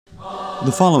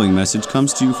The following message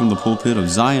comes to you from the pulpit of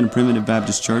Zion Primitive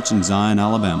Baptist Church in Zion,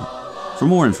 Alabama. For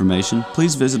more information,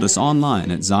 please visit us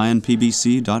online at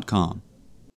zionpbc.com.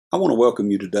 I want to welcome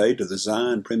you today to the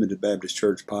Zion Primitive Baptist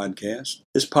Church podcast.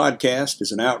 This podcast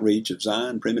is an outreach of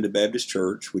Zion Primitive Baptist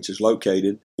Church, which is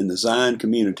located in the Zion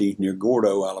community near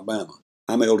Gordo, Alabama.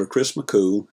 I'm Elder Chris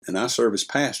McCool, and I serve as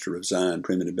pastor of Zion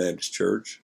Primitive Baptist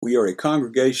Church. We are a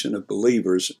congregation of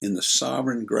believers in the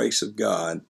sovereign grace of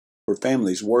God, where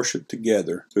families worship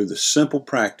together through the simple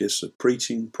practice of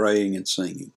preaching, praying, and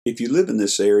singing. If you live in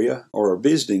this area or are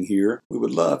visiting here, we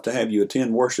would love to have you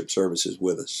attend worship services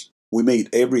with us. We meet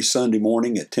every Sunday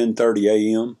morning at 10:30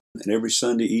 a.m. and every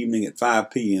Sunday evening at 5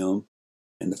 p.m.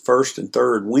 and the first and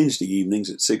third Wednesday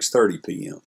evenings at 6:30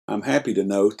 p.m. I'm happy to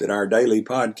note that our daily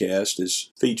podcast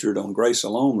is featured on Grace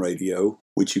Alone Radio,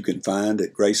 which you can find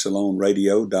at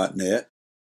gracealoneradio.net.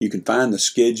 You can find the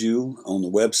schedule on the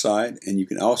website, and you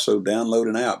can also download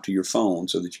an app to your phone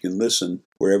so that you can listen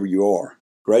wherever you are.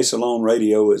 Grace Alone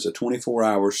Radio is a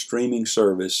 24-hour streaming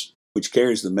service which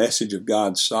carries the message of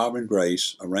God's sovereign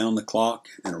grace around the clock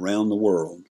and around the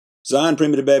world. Zion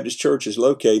Primitive Baptist Church is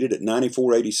located at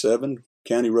 9487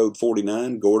 County Road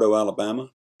 49, Gordo,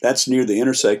 Alabama. That's near the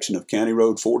intersection of County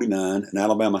Road 49 and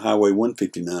Alabama Highway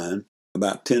 159.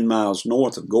 About 10 miles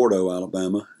north of Gordo,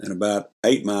 Alabama, and about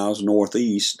 8 miles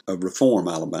northeast of Reform,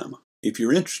 Alabama. If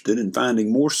you're interested in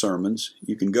finding more sermons,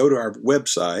 you can go to our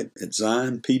website at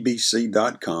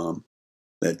zionpbc.com.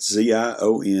 That's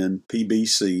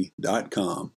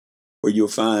zionpbc.com, where you'll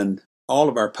find all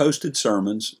of our posted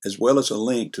sermons as well as a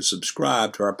link to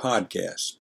subscribe to our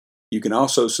podcast. You can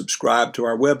also subscribe to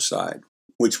our website,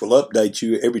 which will update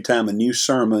you every time a new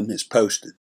sermon is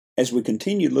posted. As we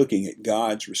continue looking at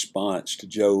God's response to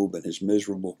Job and his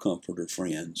miserable comforter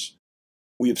friends,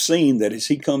 we have seen that as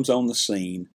he comes on the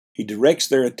scene, he directs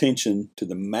their attention to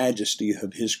the majesty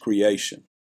of his creation.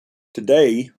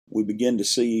 Today, we begin to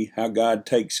see how God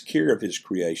takes care of his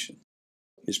creation.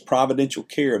 His providential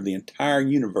care of the entire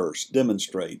universe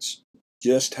demonstrates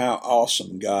just how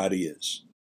awesome God is.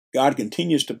 God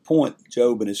continues to point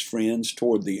Job and his friends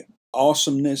toward the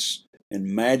awesomeness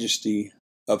and majesty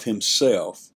of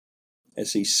himself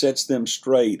as he sets them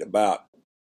straight about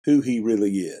who he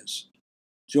really is.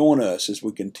 Join us as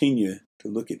we continue to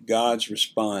look at God's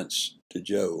response to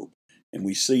Job, and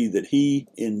we see that he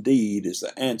indeed is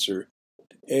the answer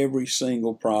to every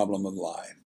single problem of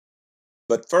life.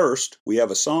 But first, we have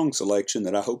a song selection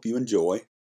that I hope you enjoy.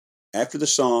 After the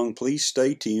song, please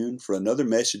stay tuned for another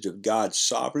message of God's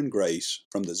sovereign grace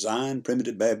from the Zion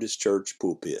Primitive Baptist Church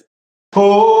pulpit.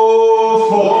 Oh,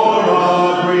 for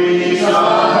a breeze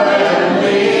of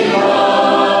heavenly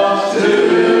love to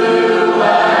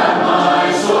have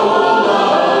my soul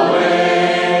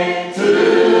away to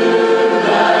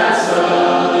that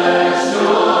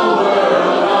celestial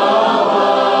world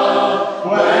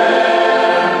above,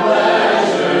 where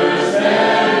pleasures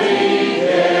never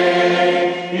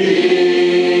decay,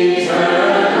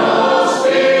 eternal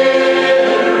spirit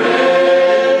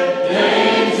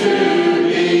came to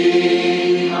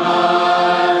be.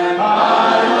 I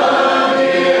love,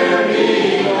 dear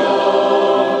behold.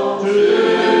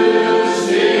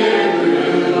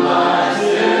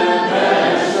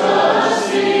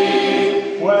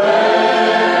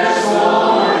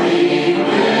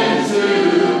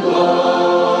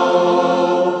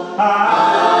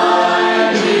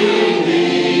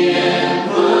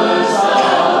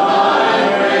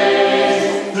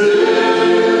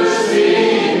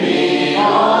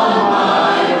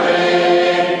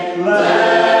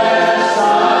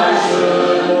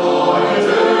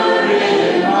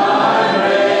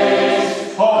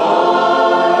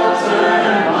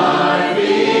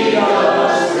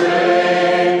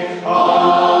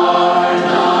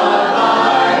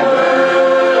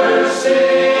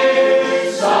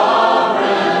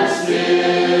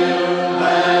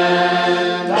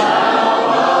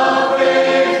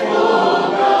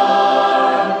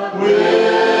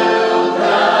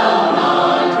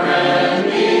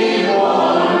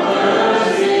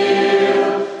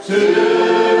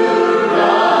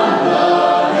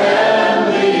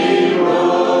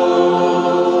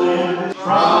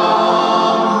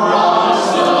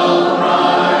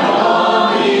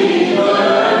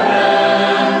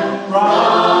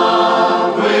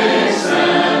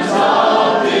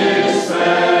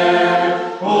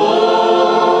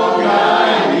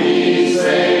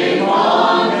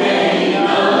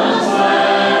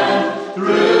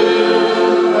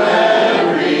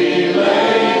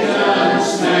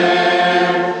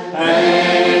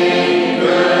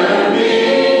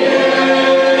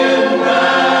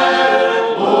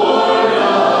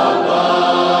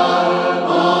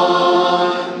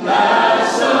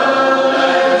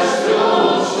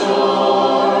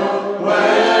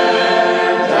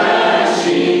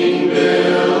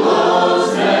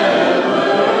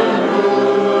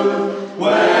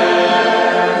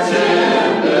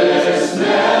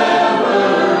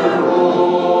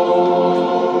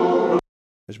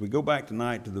 As we go back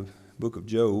tonight to the book of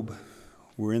Job,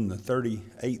 we're in the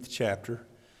 38th chapter,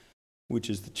 which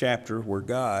is the chapter where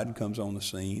God comes on the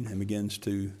scene and begins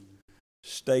to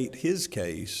state his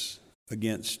case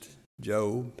against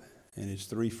Job and his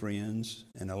three friends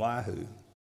and Elihu. Of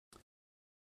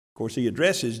course, he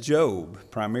addresses Job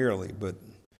primarily, but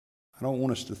I don't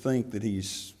want us to think that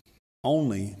he's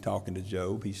only talking to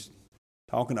Job. He's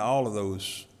talking to all of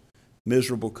those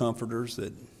miserable comforters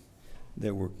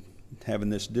that were having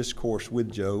this discourse with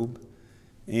Job.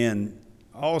 And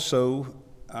also,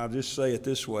 I'll just say it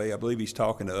this way, I believe he's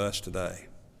talking to us today,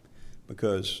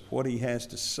 because what he has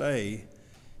to say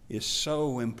is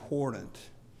so important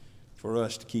for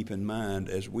us to keep in mind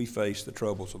as we face the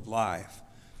troubles of life.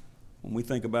 When we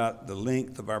think about the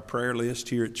length of our prayer list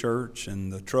here at church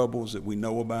and the troubles that we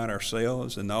know about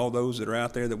ourselves and all those that are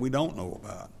out there that we don't know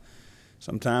about,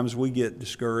 sometimes we get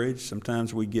discouraged,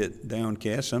 sometimes we get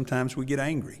downcast, sometimes we get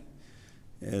angry.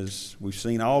 As we've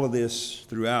seen all of this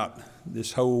throughout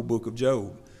this whole book of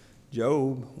Job.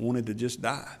 Job wanted to just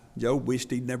die. Job wished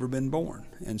he'd never been born.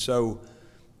 And so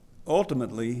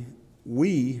ultimately,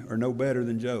 we are no better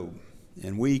than Job,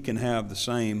 and we can have the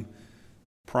same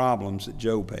problems that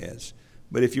Job has.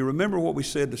 But if you remember what we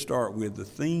said to start with, the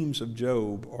themes of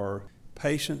Job are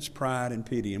patience, pride, and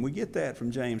pity. And we get that from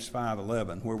James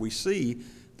 5:11, where we see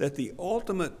that the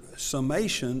ultimate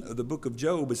summation of the book of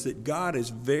Job is that God is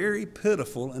very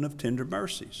pitiful and of tender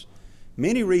mercies.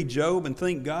 Many read Job and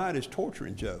think God is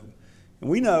torturing Job. And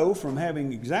we know from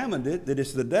having examined it that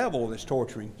it's the devil that's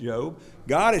torturing Job.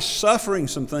 God is suffering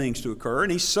some things to occur,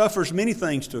 and he suffers many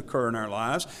things to occur in our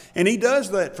lives. And he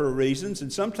does that for reasons,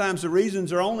 and sometimes the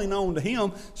reasons are only known to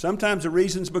him. Sometimes the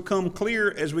reasons become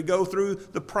clear as we go through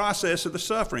the process of the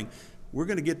suffering. We're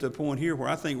going to get to a point here where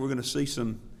I think we're going to see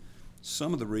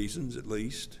some of the reasons, at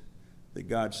least, that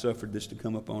God suffered this to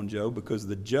come upon Job, because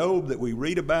the Job that we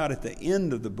read about at the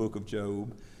end of the book of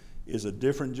Job is a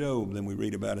different Job than we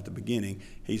read about at the beginning.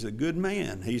 He's a good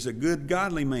man. He's a good,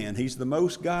 godly man. He's the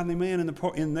most godly man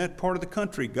in that part of the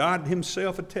country. God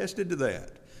himself attested to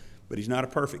that. But he's not a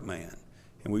perfect man.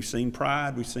 And we've seen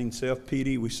pride, we've seen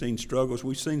self-pity, we've seen struggles,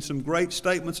 we've seen some great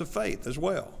statements of faith as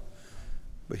well.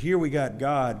 But here we got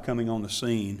God coming on the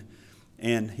scene,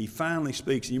 and he finally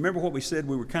speaks. And you remember what we said?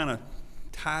 We were kind of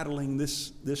titling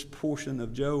this portion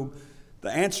of Job, the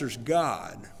answer's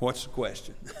God. What's the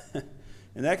question?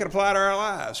 And that can apply to our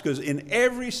lives, because in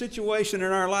every situation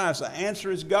in our lives, the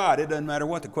answer is God. It doesn't matter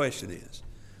what the question is.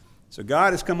 So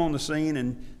God has come on the scene,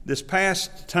 and this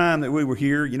past time that we were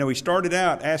here, he started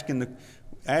out asking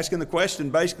the question,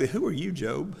 basically, who are you,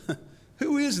 Job?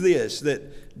 Who is this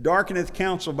that darkeneth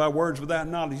counsel by words without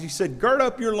knowledge? He said, gird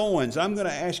up your loins. I'm going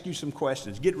to ask you some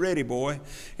questions. Get ready, boy.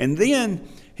 And then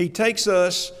he takes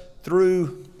us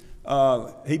through,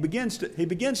 he begins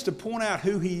to point out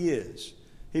who he is.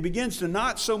 He begins to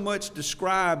not so much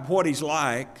describe what he's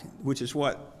like, which is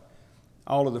what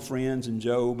all of the friends and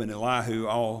Job and Elihu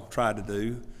all tried to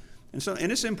do.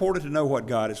 And it's important to know what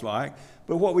God is like.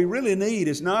 But what we really need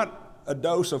is not a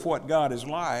dose of what God is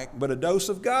like, but a dose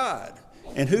of God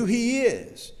and who he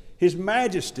is, his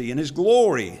majesty and his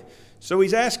glory. So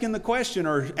he's asking the question,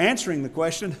 or answering the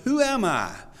question, who am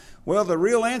I? Well, the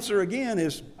real answer again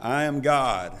is, I am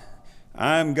God.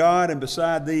 I am God, and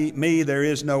beside me there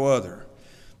is no other.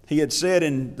 He had said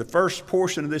in the first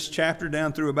portion of this chapter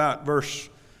down through about verse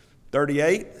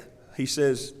 38, he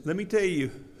says, let me tell you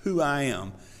who I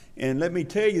am, and let me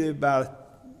tell you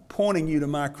about pointing you to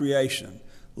my creation.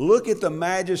 Look at the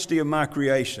majesty of my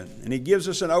creation. And he gives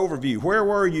us an overview. Where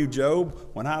were you, Job,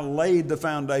 when I laid the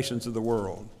foundations of the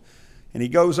world? And he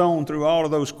goes on through all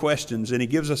of those questions, and he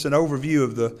gives us an overview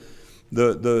of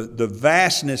the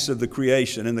vastness of the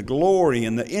creation and the glory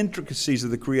and the intricacies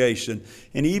of the creation.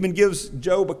 And he even gives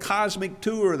Job a cosmic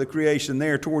tour of the creation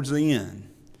there towards the end.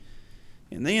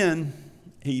 And then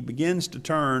he begins to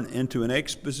turn into an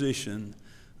exposition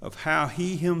of how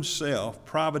he himself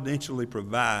providentially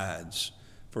provides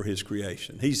for his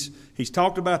creation. He's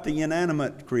talked about the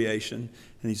inanimate creation,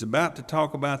 and he's about to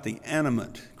talk about the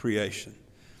animate creation.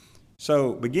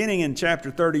 So beginning in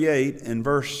chapter 38 and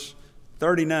verse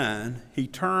 39, he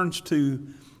turns to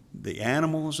the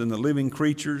animals and the living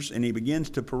creatures, and he begins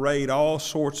to parade all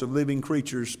sorts of living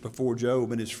creatures before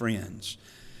Job and his friends.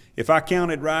 If I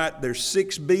counted right, there's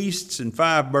 6 beasts and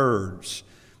 5 birds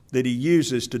that he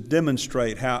uses to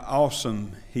demonstrate how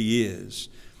awesome he is.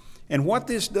 And what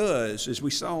this does, as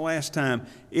we saw last time,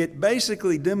 it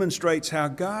basically demonstrates how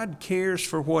God cares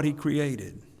for what he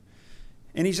created.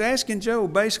 And he's asking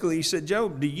Job, basically, he said,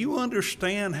 Job, do you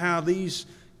understand how these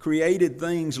created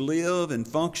things live and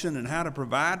function and how to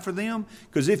provide for them?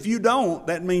 Because if you don't,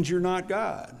 that means you're not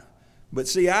God. But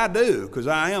see, I do, because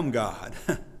I am God.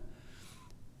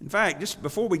 In fact, just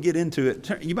before we get into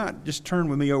it, you might just turn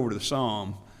with me over to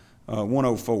Psalm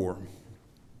 104.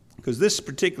 Because this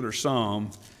particular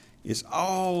psalm is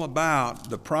all about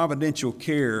the providential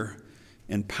care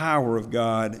and power of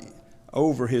God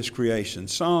over His creation.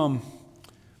 Psalm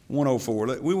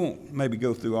 104. We won't maybe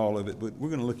go through all of it, but we're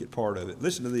going to look at part of it.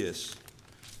 Listen to this.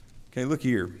 Okay, look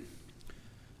here.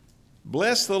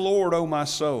 Bless the Lord, O my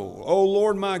soul. O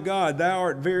Lord my God, Thou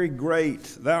art very great.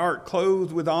 Thou art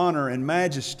clothed with honor and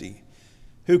majesty,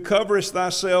 who coverest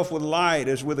Thyself with light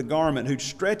as with a garment, who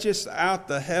stretchest out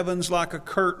the heavens like a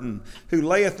curtain, who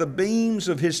layeth the beams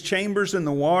of His chambers in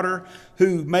the water,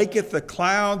 who maketh the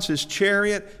clouds His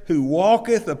chariot, who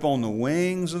walketh upon the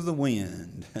wings of the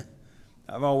wind.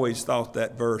 I've always thought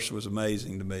that verse was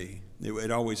amazing to me. It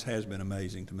always has been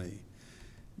amazing to me.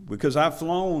 Because I've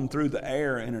flown through the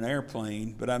air in an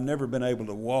airplane, but I've never been able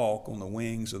to walk on the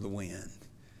wings of the wind.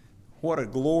 What a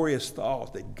glorious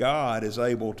thought that God is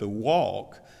able to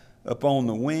walk upon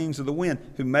the wings of the wind,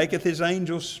 who maketh His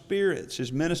angels spirits,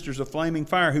 His ministers a flaming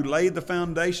fire, who laid the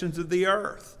foundations of the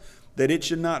earth, that it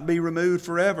should not be removed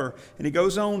forever. And he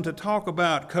goes on to talk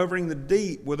about covering the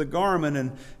deep with a garment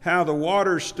and how the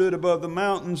waters stood above the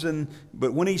mountains.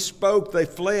 But when He spoke, they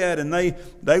fled, and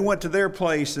they went to their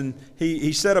place. And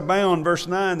he set a bound, verse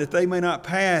 9, that they may not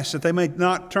pass, that they may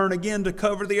not turn again to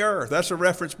cover the earth. That's a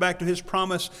reference back to His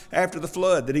promise after the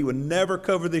flood, that He would never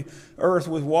cover the earth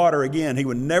with water again. He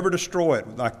would never destroy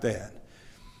it like that.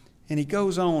 And he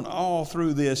goes on all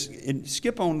through this, and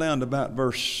skip on down to about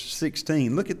verse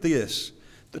 16. Look at this.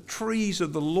 The trees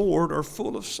of the Lord are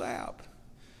full of sap,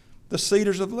 the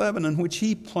cedars of Lebanon which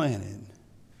He planted,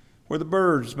 where the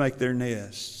birds make their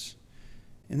nests.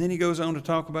 And then he goes on to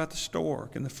talk about the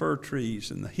stork and the fir trees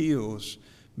and the hills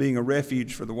being a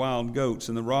refuge for the wild goats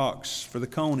and the rocks for the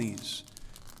conies.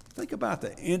 Think about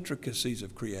the intricacies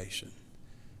of creation.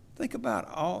 Think about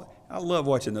I love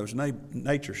watching those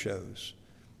nature shows.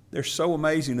 They're so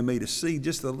amazing to me to see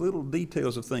just the little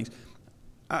details of things.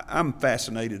 I'm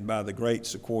fascinated by the great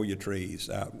sequoia trees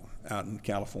out in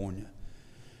California.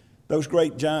 Those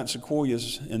great giant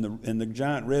sequoias and the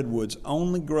giant redwoods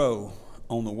only grow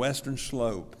on the western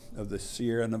slope of the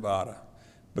Sierra Nevada,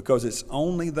 because it's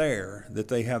only there that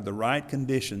they have the right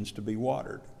conditions to be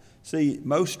watered. See,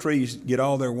 most trees get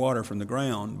all their water from the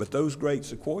ground, but those great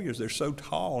sequoias, they're so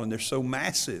tall and they're so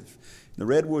massive. The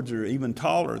redwoods are even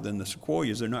taller than the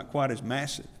sequoias. They're not quite as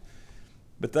massive.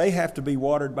 But they have to be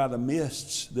watered by the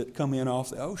mists that come in off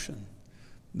the ocean.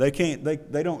 They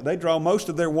draw most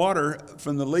of their water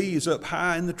from the leaves up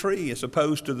high in the tree as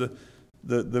opposed to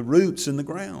the roots in the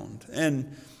ground.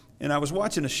 And I was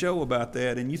watching a show about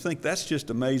that, and you think that's just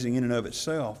amazing in and of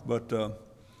itself, but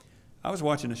I was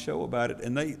watching a show about it,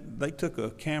 and they took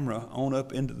a camera on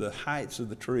up into the heights of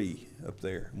the tree up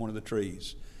there, one of the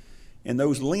trees. And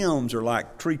those limbs are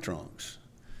like tree trunks.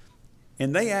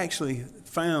 And they actually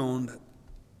found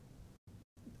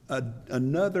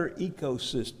another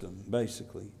ecosystem,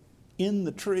 basically, in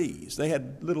the trees. They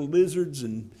had little lizards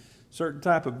and certain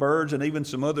type of birds and even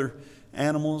some other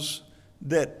animals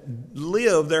that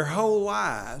live their whole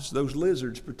lives, those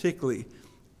lizards particularly,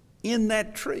 in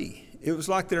that tree. It was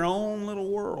like their own little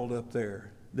world up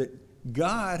there that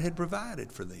God had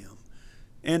provided for them.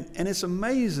 And it's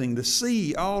amazing to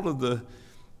see all of the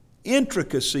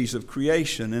intricacies of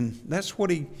creation. And that's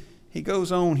what he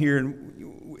goes on here.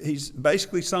 And he's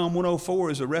basically, Psalm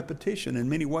 104 is a repetition in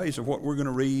many ways of what we're going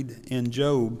to read in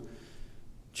Job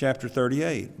chapter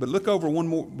 38. But look over one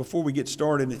more, before we get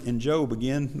started in Job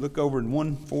again, look over in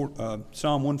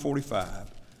Psalm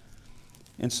 145.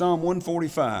 In Psalm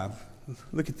 145,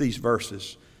 look at these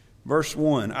verses. Verse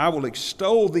 1, I will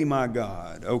extol Thee, my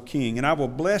God, O King, and I will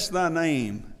bless Thy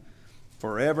name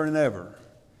forever and ever.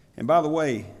 And by the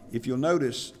way, if you'll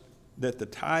notice that the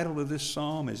title of this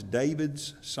psalm is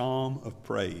David's Psalm of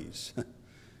Praise.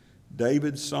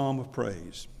 David's Psalm of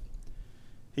Praise.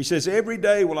 He says, every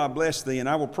day will I bless Thee, and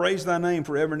I will praise Thy name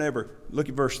forever and ever. Look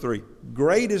at verse 3.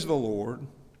 Great is the Lord,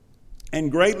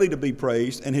 and greatly to be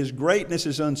praised, and His greatness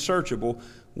is unsearchable.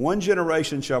 One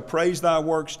generation shall praise Thy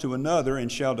works to another,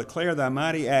 and shall declare Thy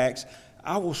mighty acts.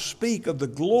 I will speak of the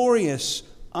glorious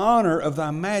honor of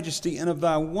Thy majesty and of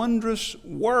Thy wondrous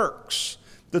works,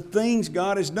 the things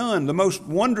God has done. The most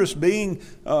wondrous being,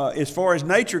 as far as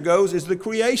nature goes, is the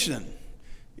creation.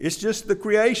 It's just the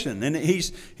creation.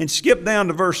 And skip down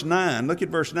to verse 9. Look at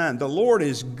verse 9. The Lord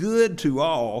is good to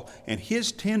all, and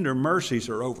His tender mercies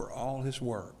are over all His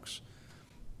works.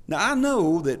 Now, I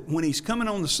know that when he's coming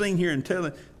on the scene here and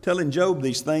telling Job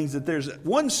these things, that there's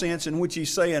one sense in which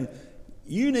he's saying,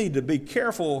 you need to be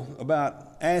careful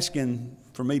about asking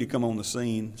for me to come on the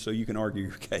scene so you can argue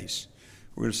your case.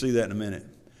 We're going to see that in a minute.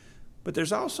 But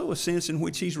there's also a sense in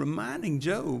which he's reminding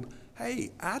Job,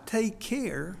 hey, I take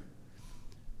care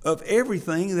of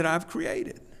everything that I've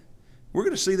created. We're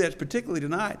going to see that particularly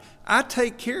tonight. I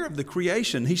take care of the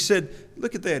creation. He said,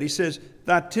 look at that. He says,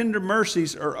 thy tender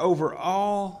mercies are over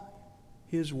all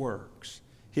his works.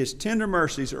 His tender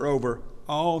mercies are over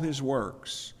all his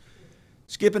works.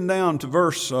 Skipping down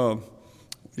to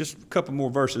just a couple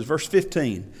more verses. Verse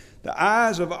 15. The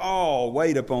eyes of all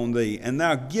wait upon thee, and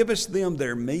thou givest them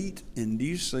their meat in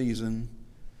due season.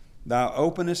 Thou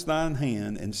openest thine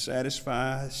hand and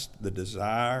satisfiest the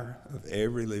desire of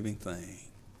every living thing.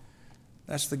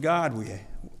 That's the God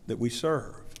that we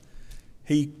serve.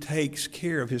 He takes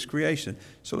care of his creation.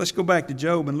 So let's go back to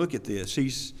Job and look at this.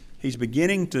 He's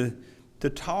beginning to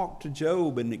talk to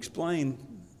Job and explain,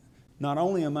 not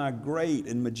only am I great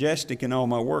and majestic in all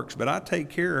my works, but I take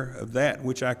care of that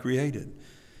which I created.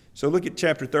 So look at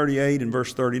chapter 38 and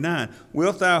verse 39.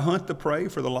 Wilt thou hunt the prey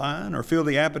for the lion, or fill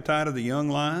the appetite of the young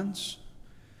lions?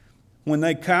 When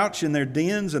they couch in their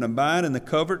dens and abide in the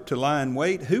covert to lie in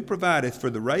wait, who provideth for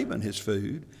the raven his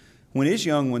food? When his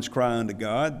young ones cry unto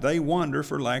God, they wander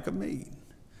for lack of meat.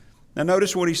 Now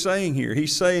notice what he's saying here.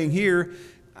 He's saying here,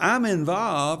 I'm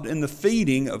involved in the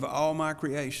feeding of all my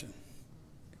creation.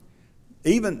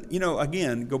 Even,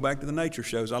 again, go back to the nature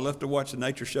shows. I love to watch the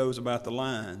nature shows about the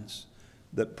lions,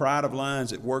 the pride of lions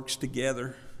that works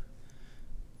together.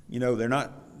 They're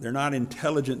not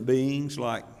intelligent beings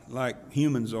like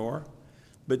humans are,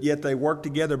 but yet they work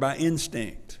together by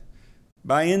instinct.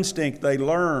 By instinct, they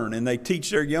learn and they teach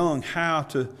their young how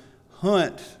to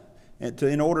hunt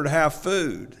in order to have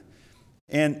food.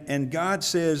 And God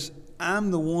says,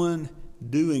 I'm the one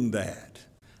doing that.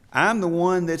 I'm the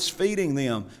one that's feeding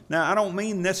them. Now, I don't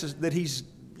mean that he's,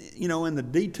 in the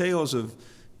details of,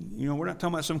 we're not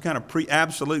talking about some kind of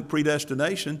absolute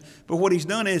predestination, but what he's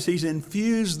done is he's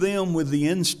infused them with the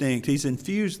instinct. He's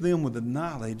infused them with the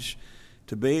knowledge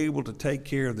to be able to take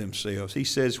care of themselves. He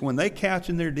says, when they couch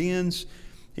in their dens,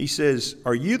 he says,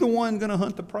 are you the one going to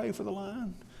hunt the prey for the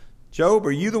lion? Job,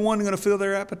 are you the one going to fill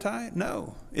their appetite?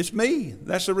 No, it's me.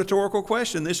 That's a rhetorical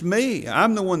question. It's me.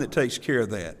 I'm the one that takes care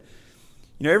of that.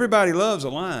 Everybody loves a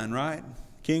lion, right?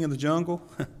 King of the jungle,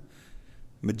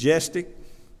 majestic.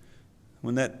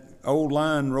 When that old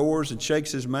lion roars and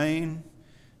shakes his mane,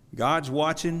 God's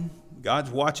watching. God's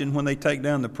watching when they take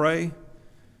down the prey.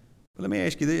 But let me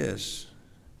ask you this.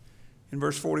 In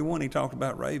verse 41, he talked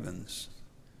about ravens.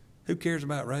 Who cares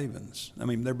about ravens?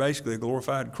 They're basically a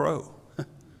glorified crow.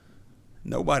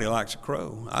 Nobody likes a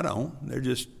crow. I don't.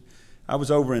 I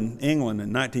was over in England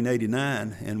in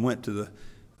 1989 and went to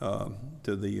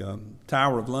the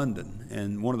Tower of London.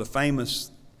 And one of the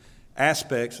famous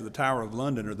aspects of the Tower of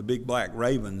London are the big black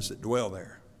ravens that dwell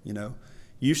there.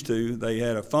 They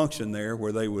had a function there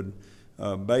where they would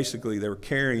basically, they were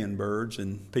carrion birds,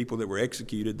 and people that were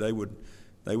executed, they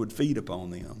would feed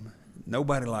upon them.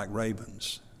 Nobody liked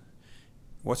ravens.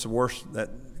 What's the worst?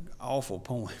 That awful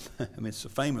poem. It's a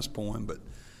famous poem, but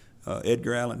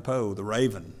Edgar Allan Poe, The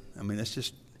Raven. It's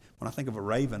just, when I think of a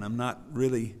raven, I'm not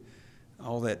really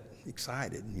all that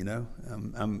excited,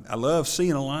 I love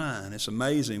seeing a lion. It's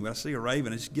amazing. But I see a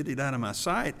raven, I just get it out of my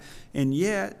sight. And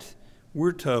yet,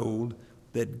 we're told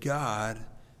that God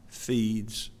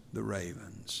feeds the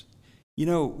ravens.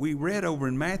 We read over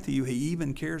in Matthew, he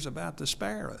even cares about the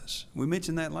sparrows. We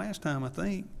mentioned that last time, I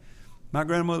think. My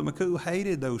grandmother McCool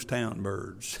hated those town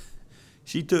birds.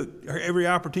 She took every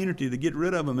opportunity to get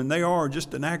rid of them, and they are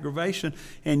just an aggravation.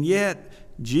 And yet,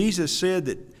 Jesus said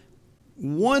that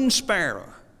one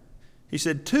sparrow, he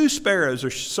said 2 sparrows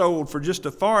are sold for just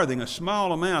a farthing, a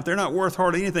small amount. They're not worth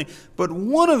hardly anything. But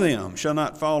one of them shall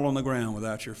not fall on the ground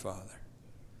without your Father.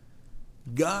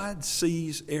 God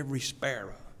sees every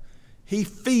sparrow. He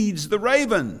feeds the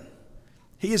raven.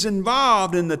 He is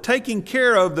involved in the taking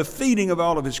care of the feeding of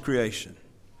all of his creation.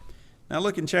 Now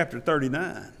look in chapter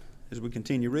 39 as we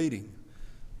continue reading.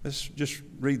 Let's just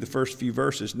read the first few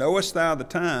verses. Knowest thou the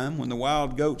time when the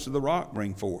wild goats of the rock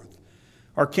bring forth?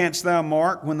 Or canst thou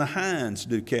mark when the hinds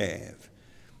do calve?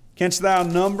 Canst thou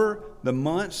number the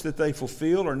months that they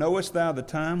fulfill? Or knowest thou the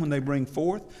time when they bring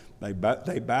forth? They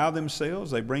bow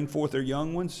themselves, they bring forth their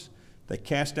young ones, they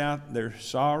cast out their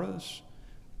sorrows.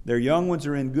 Their young ones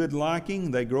are in good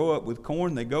liking, they grow up with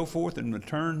corn, they go forth and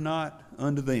return not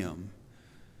unto them.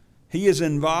 He is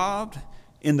involved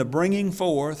in the bringing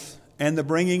forth and the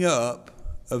bringing up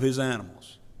of his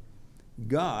animals.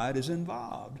 God is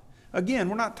involved. Again,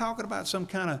 we're not talking about some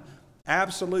kind of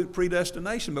absolute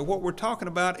predestination, but what we're talking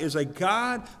about is a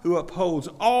God who upholds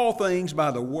all things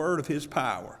by the word of his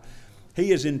power.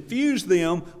 He has infused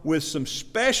them with some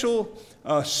special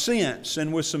sense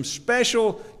and with some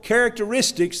special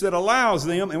characteristics that allows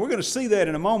them, and we're going to see that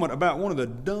in a moment, about one of the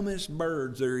dumbest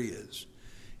birds there is.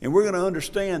 And we're going to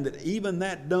understand that even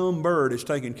that dumb bird is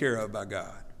taken care of by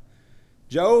God.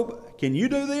 Job, can you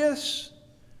do this?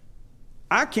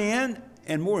 I can,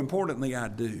 and more importantly, I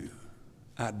do.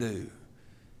 I do.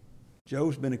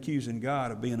 Job's been accusing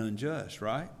God of being unjust,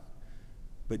 right?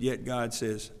 But yet God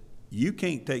says, you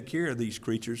can't take care of these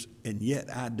creatures, and yet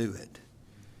I do it.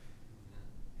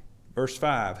 Verse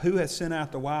 5, who hath sent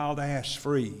out the wild ass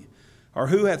free? Or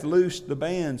who hath loosed the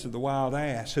bands of the wild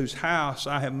ass, whose house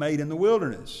I have made in the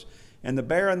wilderness, and the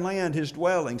barren land his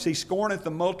dwellings? He scorneth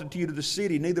the multitude of the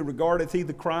city, neither regardeth he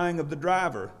the crying of the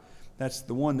driver. That's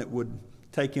the one that would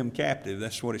take him captive.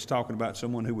 That's what he's talking about,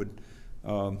 someone who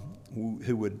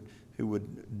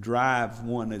would drive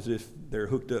one as if they're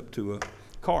hooked up to a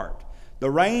cart.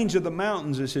 The range of the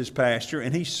mountains is his pasture,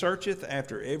 and he searcheth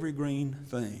after every green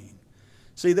thing.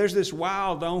 See, there's this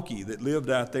wild donkey that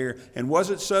lived out there and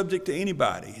wasn't subject to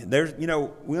anybody.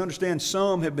 We understand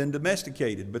some have been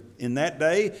domesticated, but in that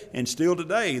day and still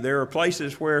today, there are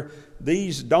places where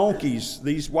these donkeys,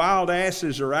 these wild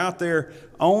asses, are out there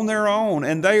on their own,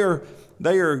 and they are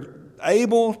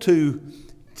able to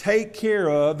take care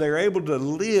of, they're able to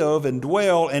live and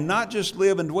dwell, and not just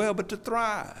live and dwell, but to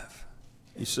thrive.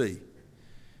 You see,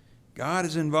 God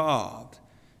is involved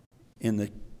in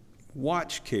the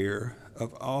watch care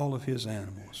of all of his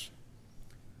animals.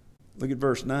 Look at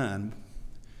verse 9.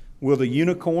 Will the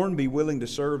unicorn be willing to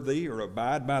serve thee, or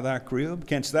abide by thy crib?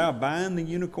 Canst thou bind the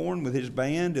unicorn with his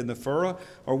band in the furrow,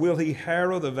 or will he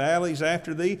harrow the valleys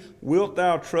after thee? Wilt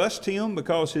thou trust him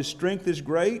because his strength is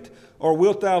great? Or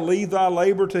wilt thou leave thy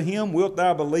labor to him? Wilt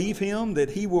thou believe him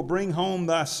that he will bring home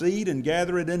thy seed and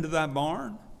gather it into thy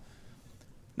barn?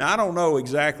 Now, I don't know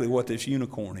exactly what this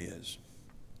unicorn is.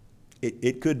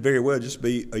 It could very well just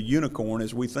be a unicorn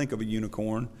as we think of a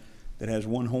unicorn that has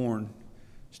one horn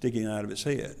sticking out of its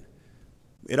head.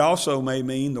 It also may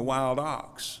mean the wild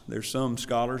ox. There's some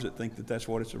scholars that think that that's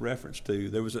what it's a reference to.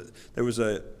 There was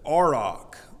a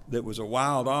auroch that was a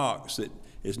wild ox that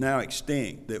is now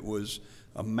extinct, that was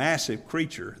a massive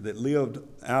creature that lived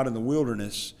out in the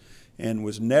wilderness and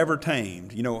was never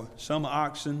tamed. You know, some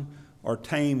oxen are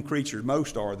tame creatures,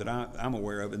 most are that I'm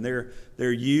aware of, and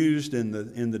they're used in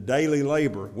the daily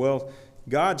labor. Well,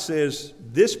 God says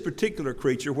this particular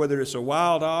creature, whether it's a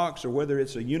wild ox or whether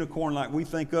it's a unicorn like we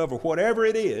think of, or whatever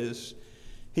it is,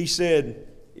 he said,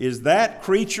 is that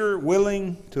creature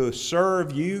willing to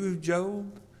serve you,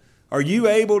 Job? Are you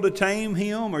able to tame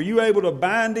him? Are you able to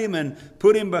bind him and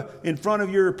put him in front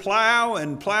of your plow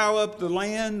and plow up the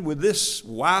land with this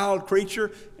wild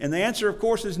creature? And the answer, of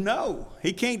course, is no.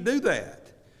 He can't do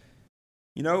that.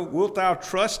 You know, wilt thou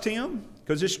trust him?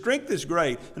 Because his strength is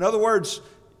great. In other words,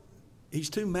 he's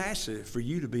too massive for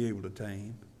you to be able to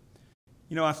tame.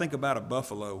 You know, I think about a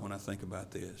buffalo when I think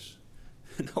about this.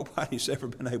 Nobody's ever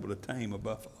been able to tame a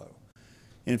buffalo.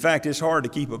 In fact, it's hard to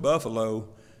keep a buffalo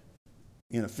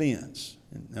in a fence.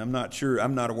 And I'm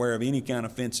not aware of any kind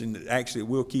of fencing that actually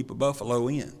will keep a buffalo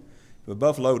in. If a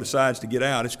buffalo decides to get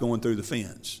out, it's going through the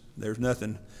fence. There's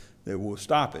nothing that will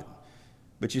stop it.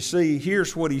 But you see,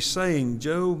 here's what he's saying,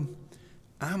 Job,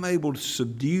 I'm able to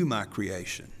subdue my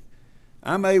creation.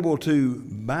 I'm able to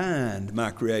bind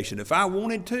my creation. If I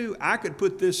wanted to, I could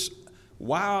put this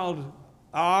wild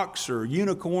ox or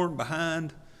unicorn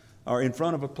behind or in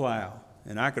front of a plow,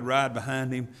 and I could ride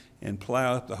behind him and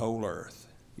plow up the whole earth,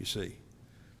 you see.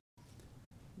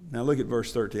 Now look at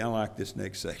verse 13. I like this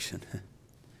next section.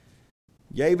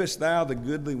 Gavest thou the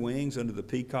goodly wings unto the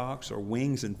peacocks, or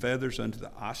wings and feathers unto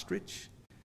the ostrich?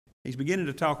 He's beginning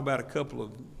to talk about a couple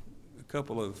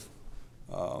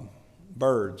of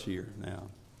birds here now.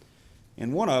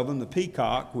 And one of them, the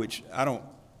peacock, which I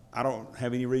don't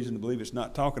have any reason to believe it's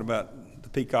not talking about the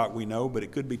peacock we know, but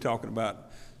it could be talking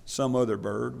about some other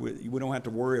bird. We don't have to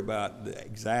worry about the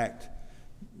exact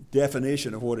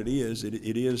definition of what it is.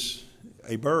 It is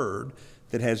a bird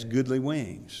that has goodly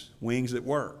wings, wings that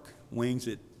work, wings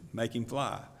that make him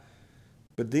fly.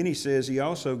 But then he says he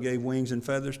also gave wings and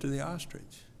feathers to the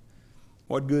ostrich.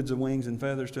 What good's of wings and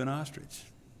feathers to an ostrich?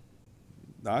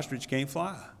 The ostrich can't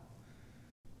fly.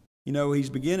 You know, he's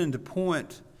beginning to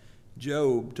point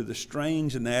Job to the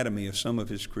strange anatomy of some of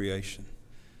his creation.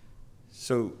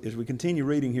 So as we continue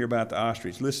reading here about the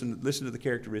ostrich, listen to the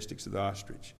characteristics of the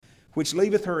ostrich. Which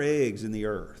leaveth her eggs in the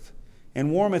earth,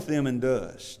 and warmeth them in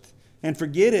dust, and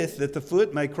forgetteth that the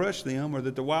foot may crush them, or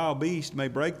that the wild beast may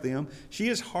break them. She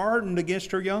is hardened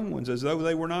against her young ones, as though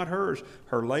they were not hers.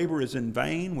 Her labor is in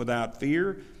vain, without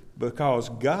fear, because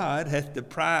God hath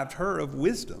deprived her of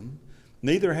wisdom.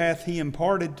 neither hath he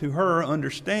imparted to her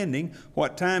understanding.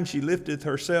 What time she lifteth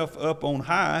herself up on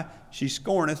high, she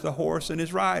scorneth the horse and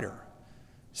his rider.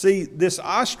 See, this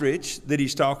ostrich that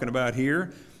he's talking about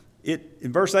here,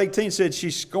 in verse 18 said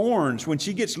she scorns. When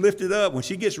she gets lifted up, when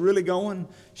she gets really going,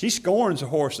 she scorns the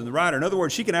horse and the rider. In other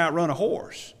words, she can outrun a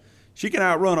horse. She can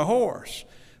outrun a horse.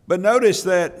 But notice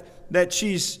that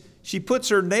she puts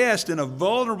her nest in a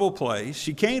vulnerable place.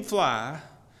 She can't fly.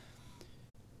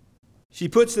 She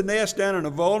puts the nest down in a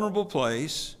vulnerable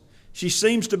place. She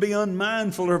seems to be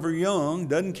unmindful of her young,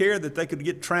 doesn't care that they could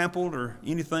get trampled or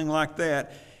anything like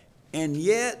that. And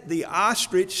yet the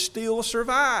ostrich still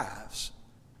survives.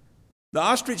 The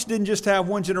ostrich didn't just have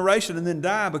one generation and then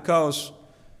die because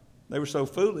they were so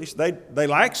foolish. They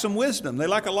lack some wisdom. They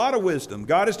lack a lot of wisdom.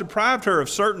 God has deprived her of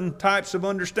certain types of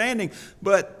understanding,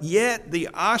 but yet the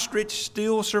ostrich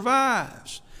still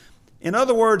survives. In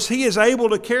other words, he is able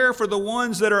to care for the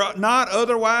ones that are not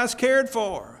otherwise cared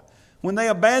for. When they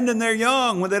abandon their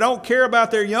young, when they don't care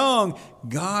about their young,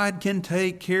 God can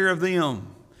take care of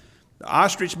them. The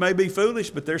ostrich may be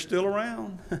foolish, but they're still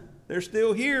around. They're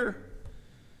still here.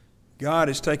 God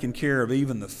has taken care of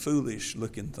even the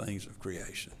foolish-looking things of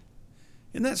creation.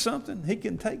 Isn't that something? He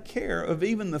can take care of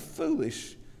even the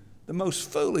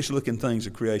most foolish-looking things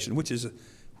of creation, which is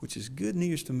good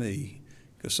news to me,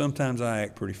 because sometimes I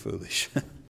act pretty foolish.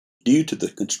 Due to the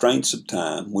constraints of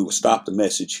time, we will stop the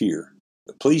message here.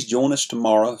 But please join us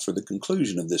tomorrow for the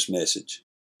conclusion of this message.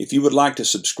 If you would like to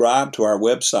subscribe to our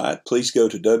website, please go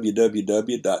to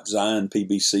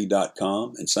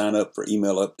www.zionpbc.com and sign up for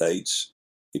email updates.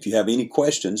 If you have any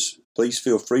questions, please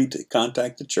feel free to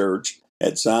contact the church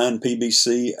at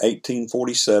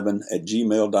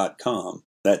zionpbc1847@gmail.com.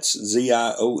 That's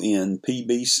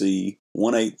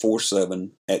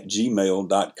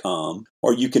ZIONPBC1847@gmail.com.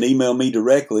 Or you can email me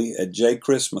directly at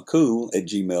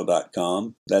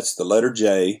jchrismccool@gmail.com. That's the letter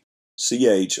J,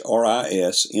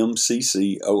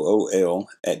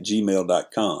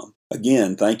 CHRISMCCOOL@gmail.com.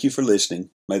 Again, thank you for listening.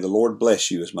 May the Lord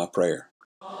bless you is my prayer.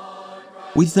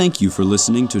 We thank you for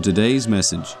listening to today's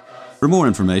message. For more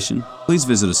information, please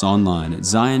visit us online at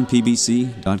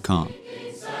zionpbc.com.